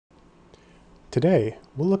Today,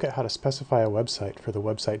 we'll look at how to specify a website for the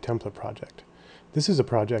Website Template project. This is a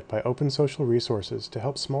project by Open Social Resources to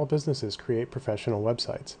help small businesses create professional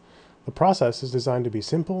websites. The process is designed to be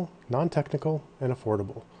simple, non-technical, and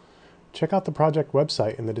affordable. Check out the project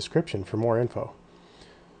website in the description for more info.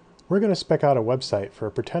 We're going to spec out a website for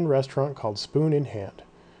a pretend restaurant called Spoon in Hand.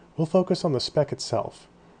 We'll focus on the spec itself.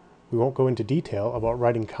 We won't go into detail about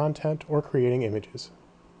writing content or creating images.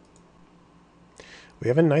 We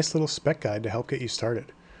have a nice little spec guide to help get you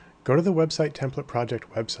started. Go to the Website Template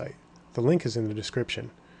Project website. The link is in the description.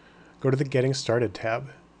 Go to the Getting Started tab,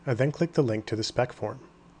 and then click the link to the spec form.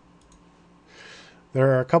 There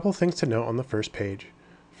are a couple things to note on the first page.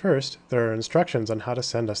 First, there are instructions on how to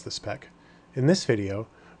send us the spec. In this video,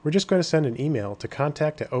 we're just going to send an email to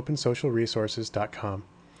contact@opensocialresources.com.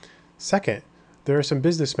 Second, there are some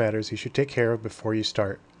business matters you should take care of before you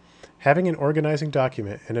start. Having an organizing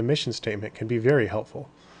document and a mission statement can be very helpful.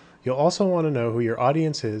 You'll also want to know who your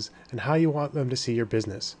audience is and how you want them to see your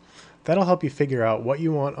business. That'll help you figure out what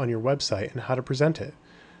you want on your website and how to present it.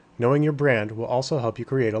 Knowing your brand will also help you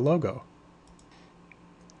create a logo.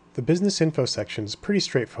 The business info section is pretty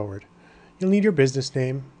straightforward. You'll need your business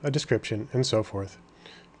name, a description, and so forth.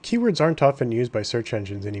 Keywords aren't often used by search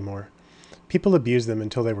engines anymore. People abused them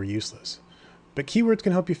until they were useless. But keywords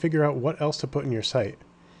can help you figure out what else to put in your site.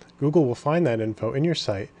 Google will find that info in your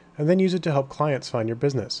site and then use it to help clients find your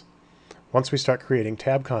business. Once we start creating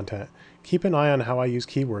tab content, keep an eye on how I use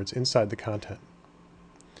keywords inside the content.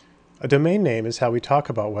 A domain name is how we talk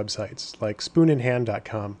about websites, like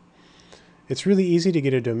spooninhand.com. It's really easy to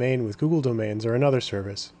get a domain with Google Domains or another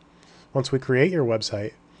service. Once we create your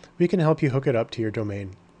website, we can help you hook it up to your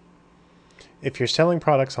domain. If you're selling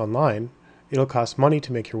products online, it'll cost money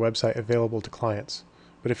to make your website available to clients.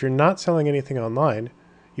 But if you're not selling anything online,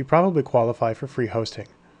 you probably qualify for free hosting.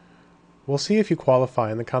 We'll see if you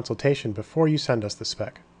qualify in the consultation before you send us the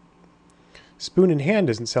spec. Spoon in Hand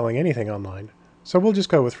isn't selling anything online, so we'll just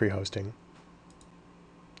go with free hosting.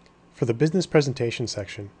 For the business presentation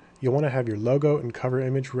section, you'll want to have your logo and cover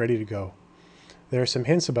image ready to go. There are some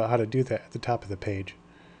hints about how to do that at the top of the page.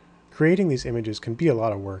 Creating these images can be a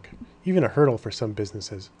lot of work, even a hurdle for some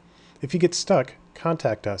businesses. If you get stuck,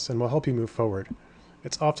 contact us and we'll help you move forward.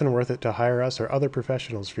 It's often worth it to hire us or other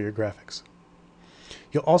professionals for your graphics.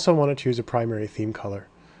 You'll also want to choose a primary theme color.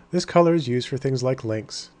 This color is used for things like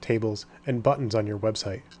links, tables, and buttons on your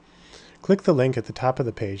website. Click the link at the top of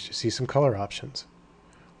the page to see some color options.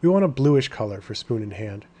 We want a bluish color for Spoon in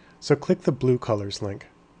Hand, so click the Blue Colors link.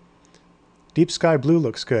 Deep Sky Blue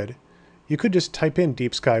looks good. You could just type in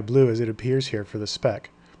Deep Sky Blue as it appears here for the spec,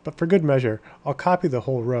 but for good measure, I'll copy the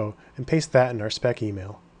whole row and paste that in our spec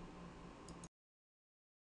email.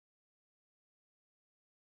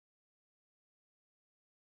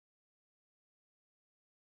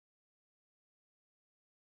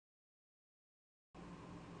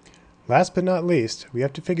 Last but not least, we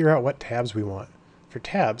have to figure out what tabs we want. For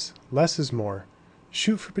tabs, less is more.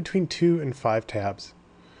 Shoot for between 2 and 5 tabs.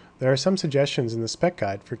 There are some suggestions in the spec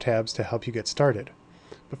guide for tabs to help you get started.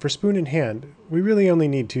 But for Spoon in Hand, we really only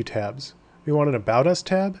need 2 tabs. We want an About Us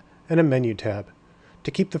tab and a Menu tab.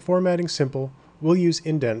 To keep the formatting simple, we'll use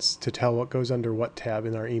indents to tell what goes under what tab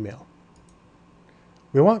in our email.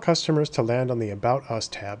 We want customers to land on the About Us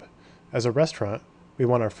tab. As a restaurant, we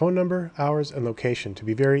want our phone number, hours, and location to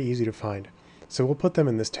be very easy to find, so we'll put them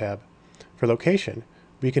in this tab. For location,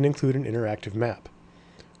 we can include an interactive map.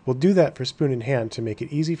 We'll do that for Spoon in Hand to make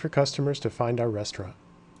it easy for customers to find our restaurant.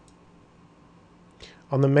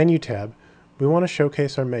 On the Menu tab, we want to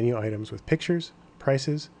showcase our menu items with pictures,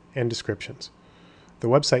 prices, and descriptions. The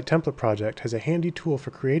Website Template project has a handy tool for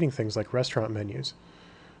creating things like restaurant menus.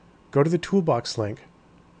 Go to the Toolbox link,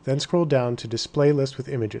 then scroll down to Display List with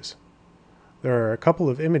Images. There are a couple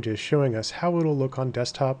of images showing us how it'll look on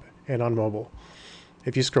desktop and on mobile.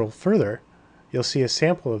 If you scroll further, you'll see a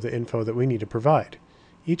sample of the info that we need to provide.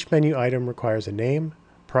 Each menu item requires a name,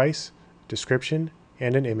 price, description,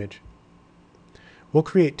 and an image. We'll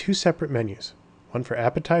create 2 separate menus, one for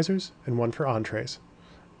appetizers and one for entrees.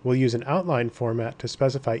 We'll use an outline format to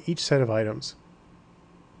specify each set of items.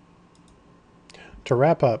 To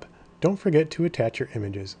wrap up, don't forget to attach your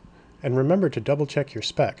images, and remember to double-check your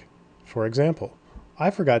spec. For example, I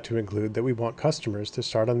forgot to include that we want customers to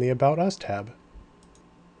start on the About Us tab.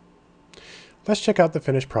 Let's check out the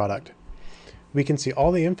finished product. We can see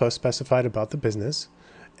all the info specified about the business.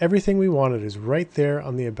 Everything we wanted is right there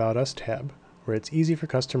on the About Us tab, where it's easy for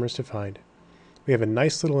customers to find. We have a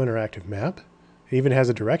nice little interactive map. It even has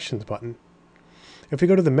a directions button. If we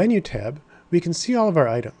go to the Menu tab, we can see all of our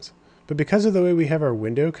items, but because of the way we have our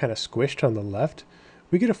window kind of squished on the left,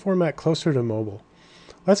 we get a format closer to mobile.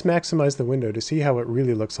 Let's maximize the window to see how it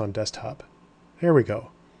really looks on desktop. There we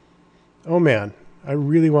go. Oh man, I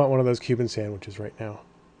really want one of those Cuban sandwiches right now.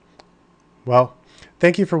 Well,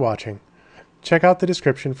 thank you for watching. Check out the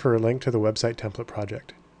description for a link to the website template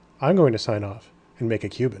project. I'm going to sign off and make a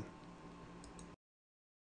Cuban.